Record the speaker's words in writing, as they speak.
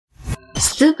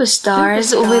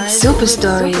Superstars with super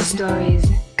stories.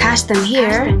 Catch them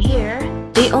here,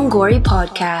 the Ongori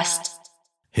Podcast.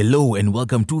 Hello and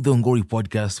welcome to the Ongori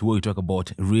Podcast, where we talk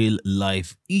about real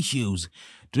life issues.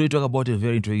 Today we talk about a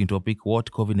very intriguing topic,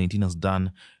 what COVID-19 has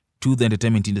done to the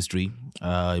entertainment industry,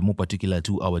 more particular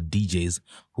to our DJs,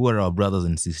 who are our brothers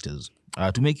and sisters.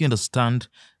 To make you understand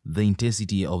the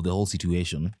intensity of the whole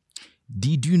situation,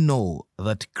 did you know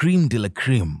that Cream de la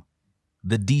Cream,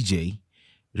 the DJ,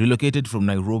 relocated from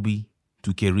Nairobi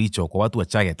to Kericho, kwa watu wa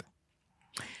Chaget,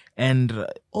 and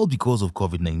all because of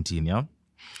COVID-19, yeah?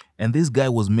 And this guy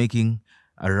was making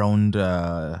around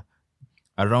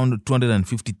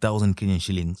 250,000 Kenyan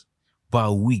shillings per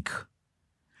week.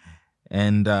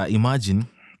 And imagine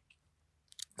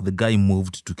the guy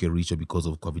moved to Kericho because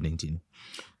of COVID-19.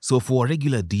 So for a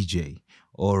regular DJ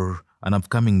or an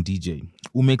upcoming DJ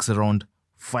who makes around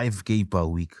 5K per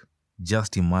week,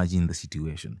 just imagine the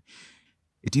situation.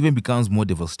 It even becomes more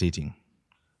devastating.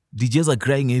 DJs are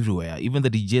crying everywhere. Even the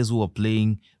DJs who are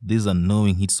playing this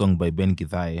unknowing hit song by Ben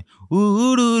Kithai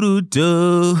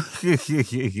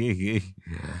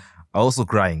are also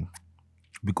crying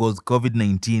because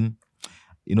COVID-19,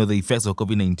 the effects of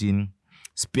COVID-19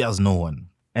 spares no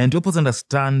one. And to help us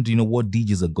understand, what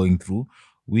DJs are going through,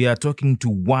 we are talking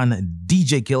to one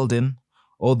DJ Kelden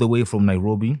all the way from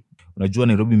Nairobi. Unajua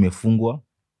Nairobi imefungwa,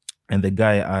 and the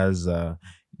guy has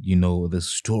the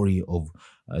story of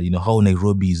how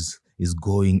Nairobi is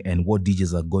going and what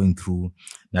DJs are going through.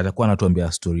 Na atakuwa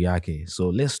anatuambia story yake. So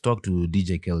let's talk to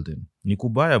DJ Kelden. Ni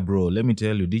kubaya bro, let me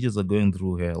tell you, DJs are going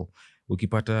through hell.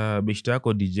 Ukipata beshte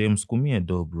yako DJ msukumie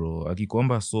do bro.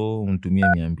 Akikuomba so mtumie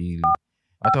 200.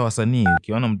 Hata wasanii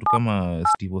ukiona mtu kama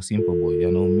Steve Simple Boy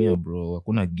anaumia bro,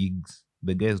 hakuna gigs.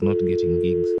 The guy is not getting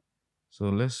gigs.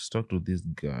 So let's talk to this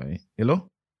guy. Hello?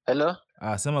 Hello?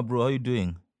 Sema bro, how you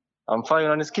doing? I'm fine,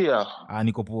 unanisikia?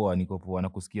 Niko poa,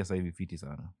 nakusikia sasa hivi fiti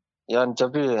sana. Yeah,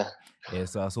 nichapie.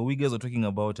 Yes, so we guys are talking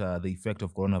about the effect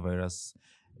of coronavirus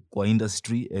kwa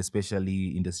industry,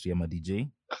 especially industry ya ma-DJ.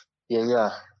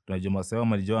 Yeah. Tunajua masewa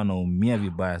ma-DJ wanaumia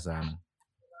vibaya sana.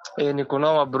 Ni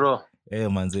kunoma bro.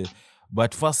 Manze.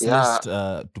 But first, let's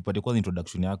tupate kwanza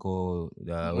introduction yako,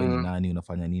 wewe ni nani,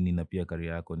 unafanya nini, na pia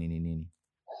career yako nini.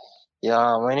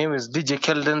 Yeah, my name is DJ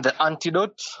Kelden, the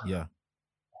Antidote. Yeah.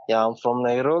 Yeah, I'm from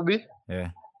Nairobi.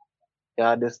 Yeah.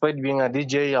 Yeah, despite being a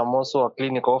DJ, I'm also a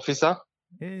clinic officer.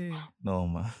 No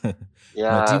ma.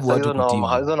 Yeah, Unatibu watu kutibu.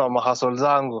 Hizo na mahasol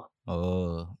zangu.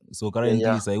 So currently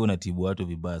sasa hivi unatibu watu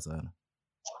vibaya sana.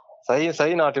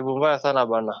 Sasa na watibu mbaya sana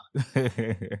bana.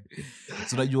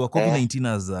 So unajua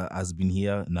COVID-19 has been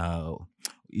here na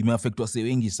imeaffect wase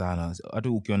wengi sana. Hata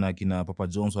ukiona kina Papa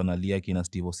Jones wanalia, kina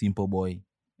Steve Simple Boy.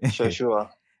 Sure.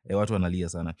 Watu wanalia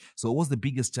sana. So what's the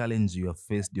biggest challenge you have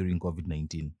faced during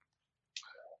COVID-19?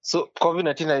 So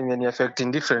COVID-19 has affect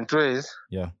in different ways.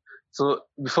 Yeah. So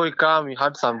before you come, you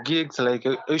had some gigs, like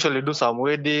you usually do some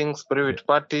weddings, private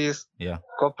parties,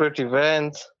 corporate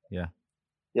events.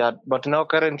 Yeah, but now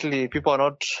currently people are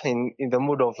not in the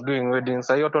mood of doing weddings.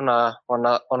 So watu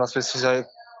wana specify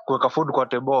kuweka food kwa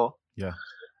table. Yeah.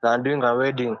 And doing a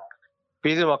wedding.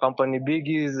 Busy ma company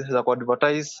biggies za ku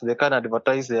advertise, they can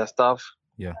advertise their stuff.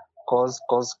 Yeah. Cause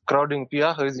crowding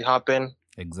pia easy happen.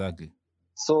 Exactly.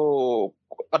 So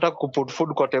hata ku put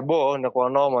food kwa table na kwa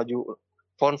normal juu.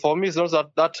 For me it's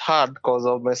not that hard because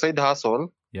of my side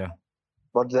hustle. Yeah.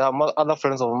 But there are other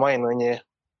friends of mine wenye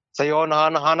sayo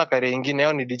hana career nyingine,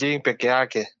 yao ni DJing peke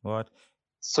yake. What?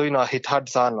 So hit hard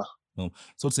sana. No.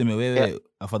 So tuseme wewe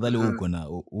afadhali uko na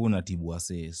unatibu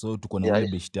wase. So tuko na wewe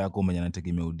beshte yako mwenye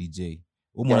anategemea DJ.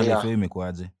 Life yako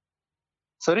imekuaje?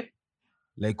 Sorry?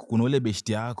 Like kuna ule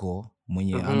beshte yako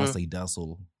mwenye ana side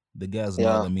hustle. The guy has no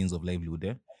other means of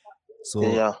livelihood. So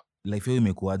life yako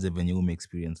imekuaje venye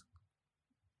experience?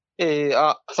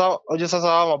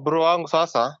 Sasa bro wangu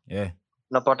sasa. Yeah.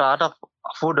 Napata hata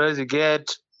food hawezi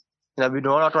get. Inabidi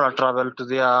watu wana travel to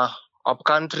their up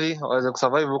country waweze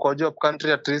kusurvive huko juu. Up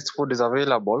country at least food is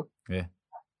available. Yeah.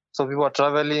 So people are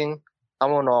traveling,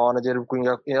 ama wanajaribu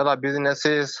kuingia in other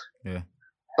businesses. Yeah.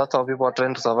 That's how people are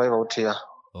trying to survive out here.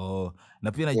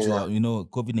 Na pia najua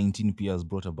COVID-19 pia has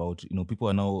brought about people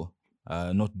are now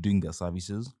not doing their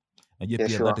services. Najua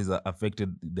pia that is affected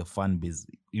the fan base.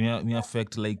 It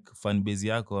affect like fan base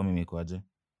yako ama imekwaje?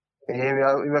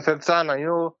 It affect sana.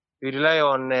 We rely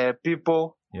on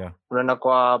people. Yeah. Unaenda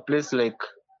kwa place like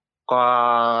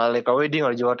a wedding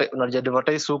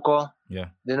unajadvertise huko. Yeah.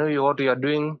 They know what you are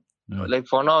doing. Like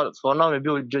for now maybe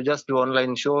we just do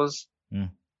online shows.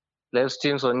 Live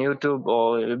streams on YouTube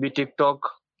or maybe TikTok.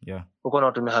 Yeah. Huko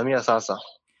na tumehamia sasa.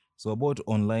 So about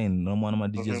online, na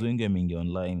DJs wengi wameingia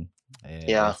online.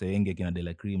 Wengi kina De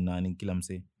La Cream nani kila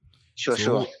mse.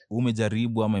 Sure.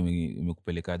 Umejaribu ama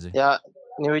imekupelekaje? Yeah,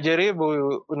 nimejaribu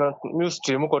new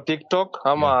stream uko TikTok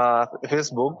ama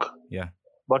Facebook. Yeah.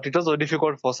 But it was so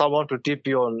difficult for someone to tip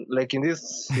you on, like in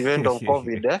this event of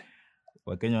COVID.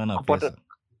 Wakenya wana pesa.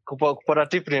 Kupata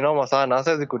tip ni noma sana,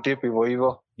 hasa kutip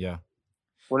hivyo. Yeah.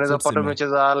 Unaweza pata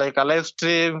umecheza like a live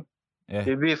stream,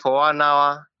 maybe for 1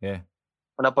 hour. Yeah.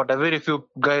 Unapata very few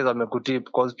guys wamekutip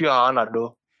because pia hawana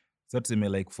do. So tuseme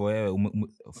like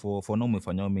for now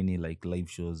umefanya many like live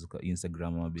shows kwa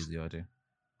Instagram ama busy yote?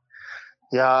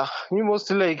 Yeah, me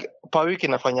mostly like per week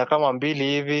nafanya kama 2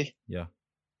 hivi. Yeah.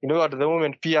 You know, at the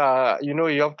moment pia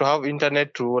you have to have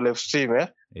internet to live stream.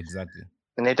 Exactly.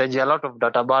 Inahitaji a lot of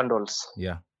data bundles.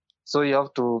 Yeah. So you have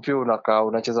to pia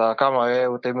unacheza kama wewe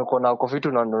utemeko na uko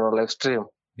vitu na live stream.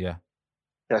 Yeah.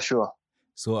 Yeah, sure.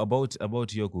 So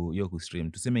about yoku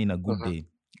stream, tuseme in a good day.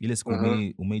 Ile siku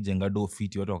umeijenga do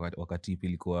fit watu wakati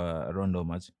ilikuwa around how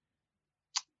much?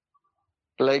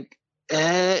 Like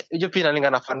hiyo pia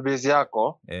inalingana na fan base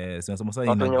yako. Sasa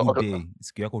in a good day,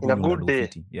 siku yako tu do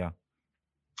fit. Yeah.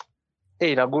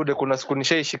 In a good day kuna siku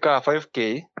nishaishika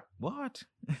 5k. What?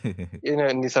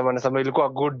 Nisema ilikuwa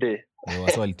good day.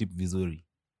 Wasa walitip vizuri.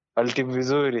 Walitip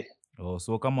vizuri.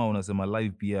 So kama unasema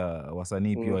live pia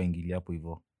wasanii pia waingilia hapo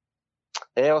hivyo.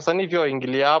 Wasanii pia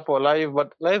waingilia hapo live,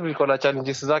 but live iko na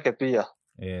challenges zake pia.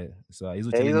 So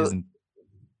hizo challenges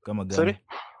kama gani? Sorry?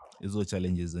 Hizo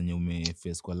challenges zenye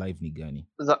umeface kwa live ni gani?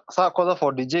 Sasa kwanza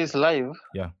for DJs live,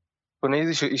 kuna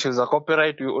hizi issues za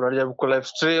copyright, unajaribu ku live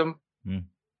stream.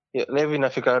 Live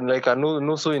inafika like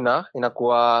nusu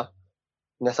inakuwa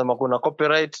inasema kuna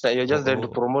copyright na you're just there to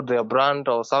promote their brand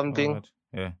or something.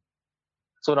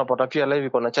 So unapata pia live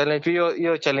iko na challenge.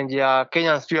 Hiyo challenge ya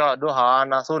Kenyans pia do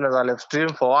hawana, so unaweza live stream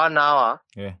for 1 hour.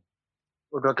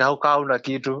 Utoke huko una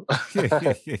kitu.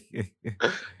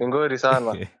 Ngori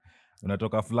sana.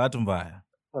 Unatoka flat mbaya.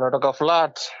 Unatoka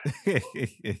flat.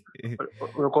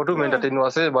 Uko tu entertain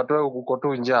wase but wewe uko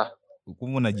tu njaa.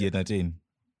 Hukumu unajientertain.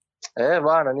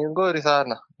 Bana ni ngori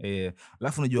sana.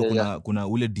 Alafu unajua kuna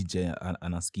ule DJ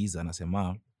anasikiza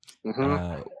anasema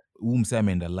huu msee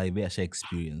ameenda live asha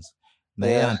experience. Na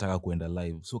yeye anataka kuenda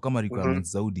live. So kama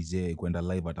requirements za DJ kuenda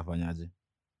live atafanyaje?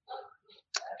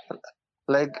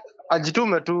 Like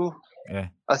ajitume tu.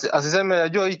 Asiseme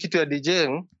najua hii kitu ya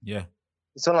DJing.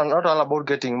 It's not all about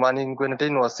getting money.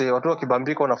 Kuentertain wase watu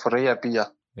wakibambika wanafurahia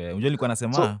pia. Unajua nilikuwa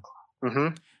nasema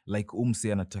like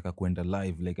umse anataka kuenda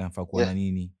live like anafaa kuona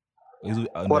nini?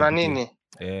 Kuona nini?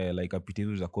 Like apite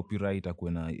hizo za copyright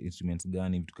akuwe na instruments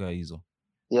gani vitu kama hizo.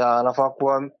 Anafaa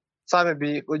kuwa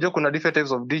maybe unajua kuna different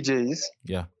types of DJs.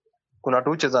 Kuna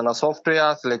tucheza na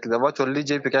softwares like the virtual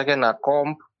DJ peke yake na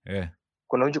comp.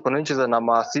 Kuna tucheza na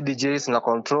ma CDJs na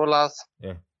controllers.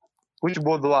 Which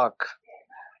both work.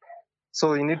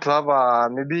 So you need to have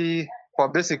maybe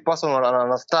for basic person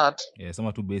ana start.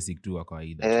 Sema tu basic tu kwa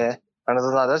kawaida.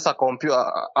 There's a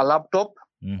computer, a laptop.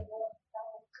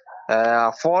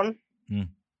 A phone.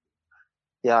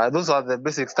 Those are the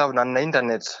basic stuff na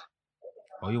internet.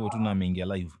 Hiyo tu na ameingia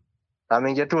live.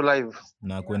 Ameingia tu live.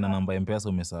 Na kwenda namba M-Pesa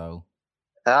umesahau.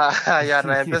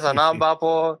 Na M-Pesa namba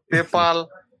hapo, PayPal.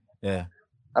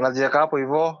 Anajiweka hapo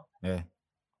hivyo.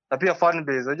 Na pia fan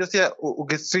base. Unajua si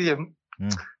ukistream.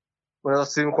 Unaweza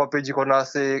stream kwa page iko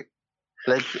say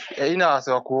like ina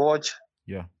wase wa kuwatch.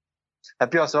 Na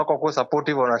pia wase wako kwa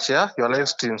supportive wana share your live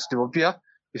streams. Ndipo pia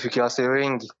ifikie wase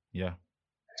wengi.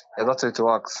 That's how it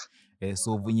works.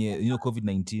 So when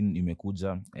COVID-19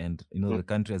 imekuja and the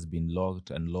country has been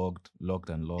locked. And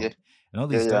all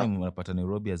this time unapata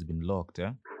Nairobi has been locked.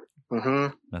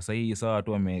 Na sasa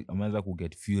watu wameanza ku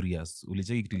get furious.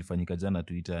 Ulicheki kitu ilifanyika jana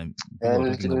Twitter.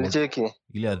 Ulicheki.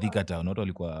 Ile adhika town watu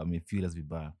walikuwa wamefurious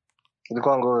vibaya.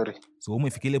 Ilikuwa ngori. So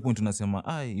umefikia ile point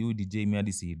tunasema you DJ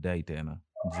hadi si die tena.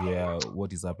 Jua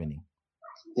what is happening.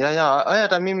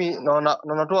 Hata mimi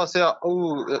naona tu wasema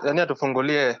yani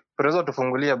atufungulie prezo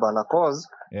tufungulie bana cause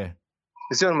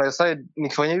sio on my side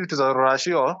nikifanya hivi tu za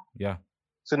ratio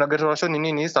so na get ratio ni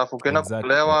nini staff ukienda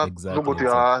kulewa go to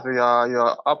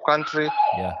your up country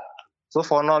so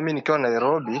for now mimi nikiwa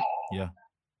Nairobi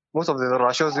most of the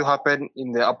ratios you happen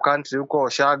in the up country huko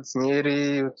Shags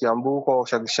Nyeri Kiambu huko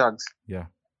Shags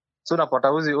so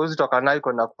napata uzi toka nayo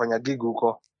kwenda kufanya gig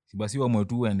huko. Basi wewe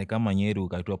tu uende kama Nyeri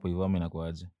ukaitu hapo hivyo na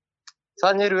kwaje?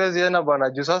 Sasa Nyeri wezi ena bwana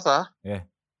juu sasa.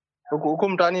 Huko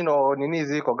mtani no nini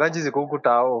ziko ganji ziko huko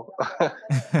tao.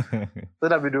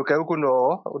 Sasa biduka huko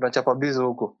ndo unachapa bizo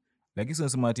huko. Lakini sio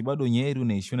unasema ati bado Nyeri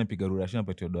unaishi unapiga rurashi na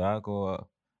patio yako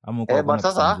ama uko kwa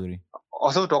sasa nzuri.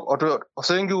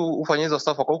 Also wengi ufanye hizo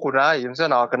stuff kwa huko nai, msio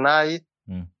na wakanai.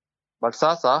 But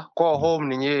sasa kwa home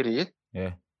ni Nyeri.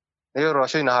 hiyo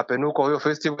rush ina happen huko, hiyo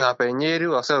festival happen Nyeri,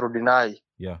 wase rudi naye.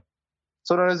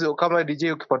 So unaweza kama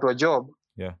DJ ukipatwa job,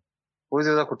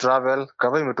 uweze kutravel,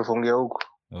 kama imetufungia huko.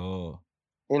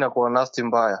 Inakuwa nasty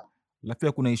mbaya. La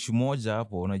pia kuna issue moja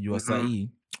hapo, unajua saa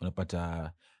hii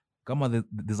unapata kama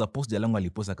there's a post Jalango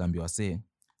aliposta kaambiwa say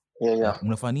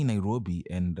mnafanya nini Nairobi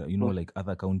and you know like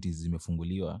other counties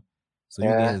zimefunguliwa, so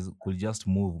you guys could just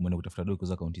move mwende kutafuta dogo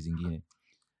kwa counties zingine.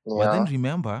 But then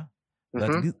remember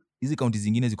that hizi counties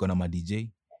zingine ziko na ma DJ,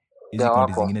 hizi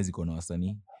counties zingine ziko na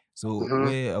wasanii, so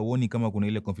we auoni kama kuna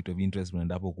ile conflict of interest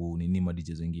mnaenda hapo kunini ma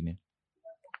DJs wengine?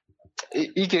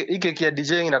 Ike kia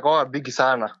DJ inakuwa big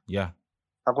sana.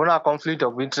 Hakuna conflict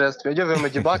of interest. Unajua vile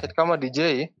umejibucket kama DJ.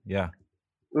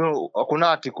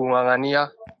 Hakuna ati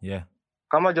kungangania.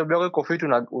 Kama job yako iko fit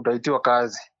utaitiwa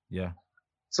kazi.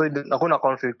 So hakuna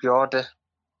conflict yote.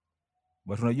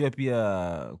 But unajua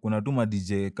pia kuna tu ma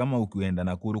DJ kama ukienda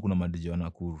Nakuru kuna ma DJ wa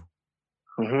Nakuru.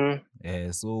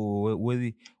 So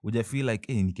wewe uja feel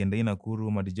like nikienda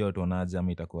Nakuru ma DJ wataonaje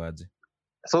ama itakuaje?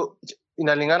 So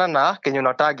inalingana na kenye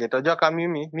una target. Unajua kama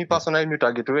mimi personally mi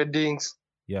target weddings.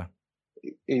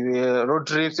 Road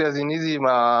trips hizi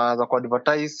za ku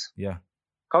advertise.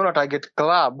 Kama una target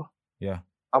club,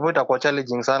 hapo itakuwa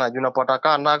challenging sana. Juu unapata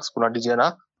kaa Nax kuna DJ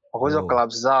na wako hizo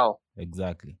clubs zao.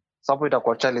 Exactly. So hapo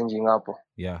itakuwa challenging hapo.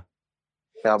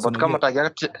 But kama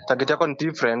target yako ni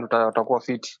different utakuwa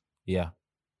fit.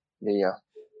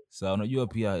 So unajua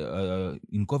pia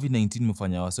in COVID-19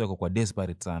 imefanya wase wako kwa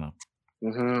desperate sana.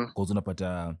 Kwa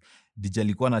unapata DJ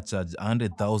alikuwa na charge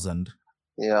 100,000.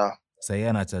 Sasa yeye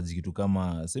ana charge kitu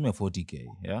kama sema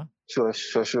 40k,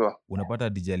 Sure. Unapata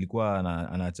DJ alikuwa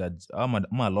ana charge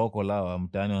ama local la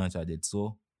mtaani ana charge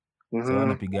so. Sasa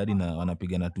wanapiga hadi na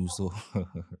wanapigana tu so.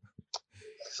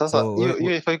 Sasa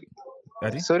hiyo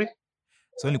sorry?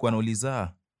 So nilikuwa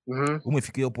nauliza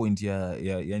umefikia hiyo point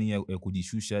ya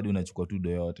kujishusha hadi unachukua tu do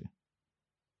yote?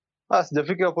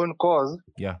 Sijafikia hiyo point cause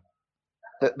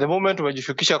the moment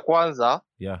umejishukisha kwanza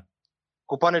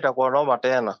kupanda itakuwa noma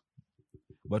tena.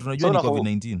 But unajua ni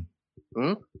COVID-19.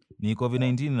 Ni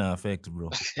COVID-19 na affect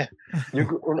bro.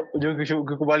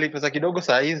 Ukikubali pesa kidogo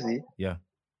saa hizi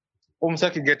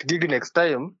umsaki get gig next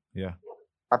time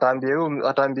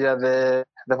ataambia the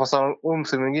person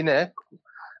mwingine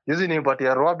juzi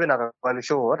nimpatia Roabe na kakubali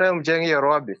show hata mjenge ya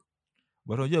Roabe.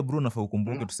 But unajua bro nafaa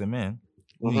ukumbuke tuseme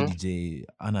huyu DJ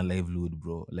ana livelihood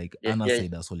bro, like ana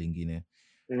side hustle lingine.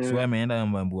 So ameenda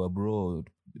mambo bro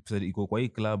iko kwa hii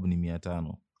club ni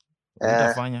 500.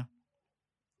 Utafanya?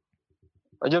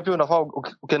 Unajua pia unafaa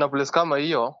ukienda place kama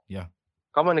hiyo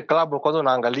kama ni club kwanza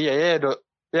unaangalia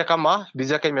yeye kama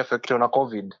busy yake imeaffectiwa na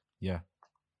COVID.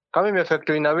 Kama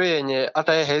imeaffectiwa in a way yenye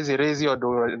hata yeye hezi raise hiyo do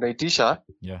unaitisha.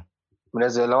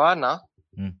 Mnaweza elewana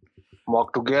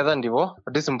work together ndivyo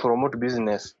at least promote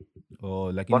business.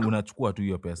 Lakini unachukua tu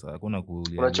hiyo pesa hakuna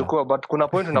unachukua but kuna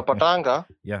point unapatanga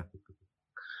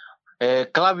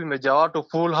club imejaa watu,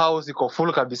 full house iko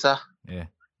full kabisa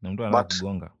na mtu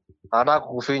anakugonga anataka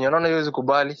kukufinya, unaona hiyo hizo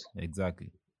kubali.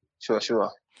 Exactly. Sure.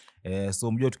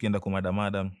 So mjua tukienda kwa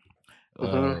madamada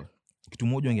kitu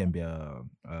moja ungeambia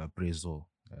Prezo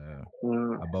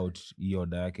about hiyo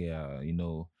oda yake ya you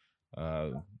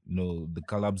know the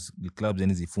clubs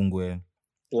yani zifungwe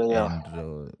and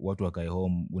watu wakae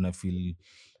home, una feel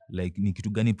like ni kitu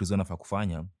gani Prezo anafaa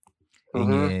kufanya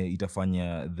yenye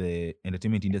itafanya the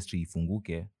entertainment industry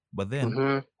ifunguke but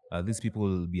then these people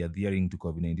will be adhering to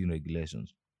COVID-19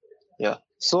 regulations?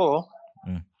 So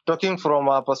talking from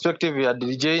a perspective ya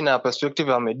DJ na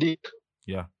perspective ya medic,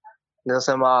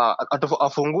 nasema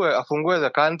afungue the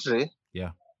country,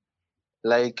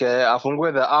 like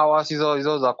afungue the hours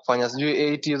hizo za kufanya sijui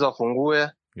 80 hizo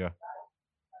afungue,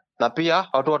 na pia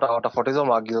watu watafuata hizo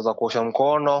maagizo za kuosha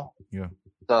mkono,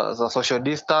 za social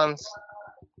distance,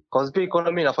 cause pia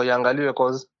economy inafaa angaliwe,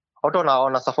 cause watu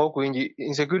wanasafa huku inji,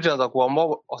 insecurity inaanza kuwa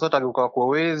mob, wasota kwa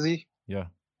wezi.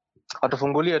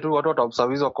 Atufungulie tu watu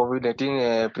wataobserve hizo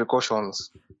COVID-19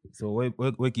 precautions. So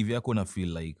we kivyako na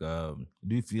feel like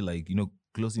do you feel like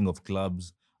closing of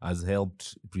clubs has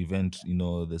helped prevent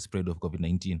the spread of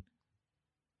COVID-19?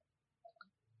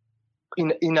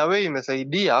 In a way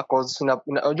imesaidia, cause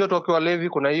unajua tu wakiwa levi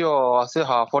kuna hiyo wase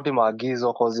hawafuati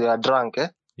maagizo cause ya drunk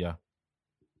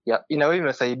in a way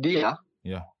imesaidia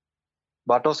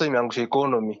but also imeangusha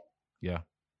economy.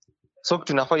 So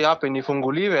kitu inafaa happen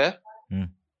ifunguliwe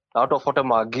na watu wafuate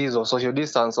maagizo, social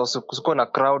distance, kusikuwa na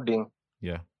crowding.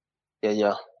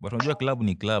 But unajua club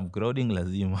ni club, crowding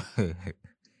lazima.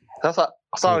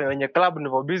 Sasa wenye club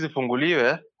ndivyo busy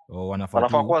funguliwe,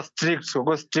 wanafaa kuwa strict,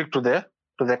 go strict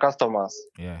to the customers.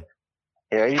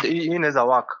 Hii inaweza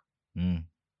work.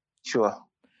 Sure.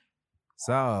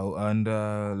 So, and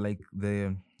like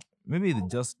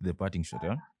just the parting shot,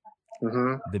 yeah?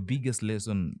 The biggest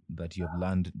lesson that you have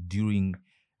learned during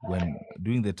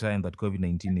the time that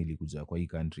COVID-19 ilikuja kwa hii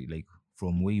country, like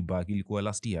from way back, ilikuwa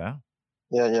last year.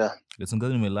 Yeah. Lesson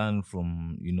gani you learn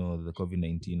from, the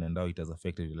COVID-19 and how it has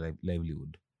affected your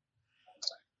livelihood?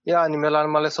 Yeah,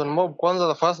 nimelearn lesson mob. Kwanza,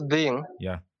 the first thing,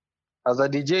 yeah, as a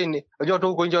DJ, unajua tu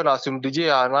huko nje na assume DJ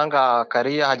ananga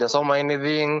career, hajasoma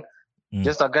anything,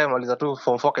 just a guy maliza tu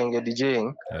form 4 kaingia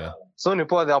DJing. Yeah. So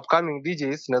nipo the upcoming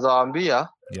DJs naweza waambia,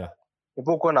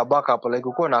 nipo uko na backup, like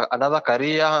uko na another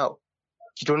career,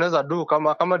 kitu unaweza do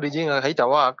kama DJing haita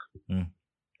work.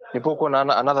 Nipo uko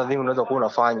na another thing unaweza kuwa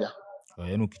unafanya.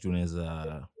 Yaani kitu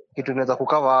unaweza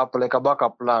kucover up like a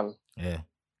backup plan.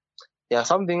 Yeah,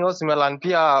 something else nimelearn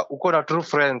pia, uko na true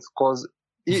friends, cause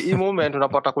hii moment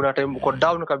unapata kuna time uko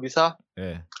down kabisa.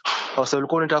 Sasa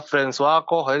ulikuwa unaita friends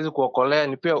wako, hawezi kuokolea,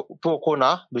 ni pia uko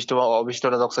na bishto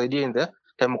wanaweza kusaidia in the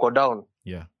time uko down.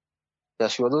 Yeah,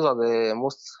 sure, those are the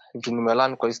most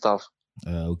nimelearn kwa stuff.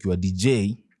 Ukiwa DJ,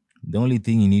 the only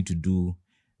thing you need to do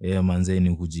manze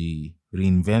ni kuji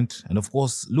reinvent, and of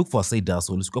course look for a side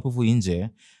hustle. Usikuwa hapo nje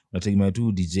unategemea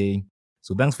tu DJ.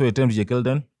 So thanks for your time, DJ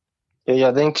Kelden.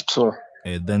 Yeah, thank you too.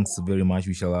 Thanks very much.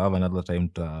 We shall have another time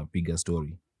to pick a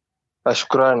story.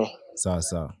 Shukrani.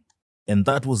 Sawa. And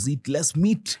that was it. Let's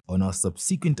meet on our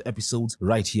subsequent episodes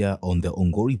right here on the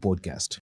Ongori podcast.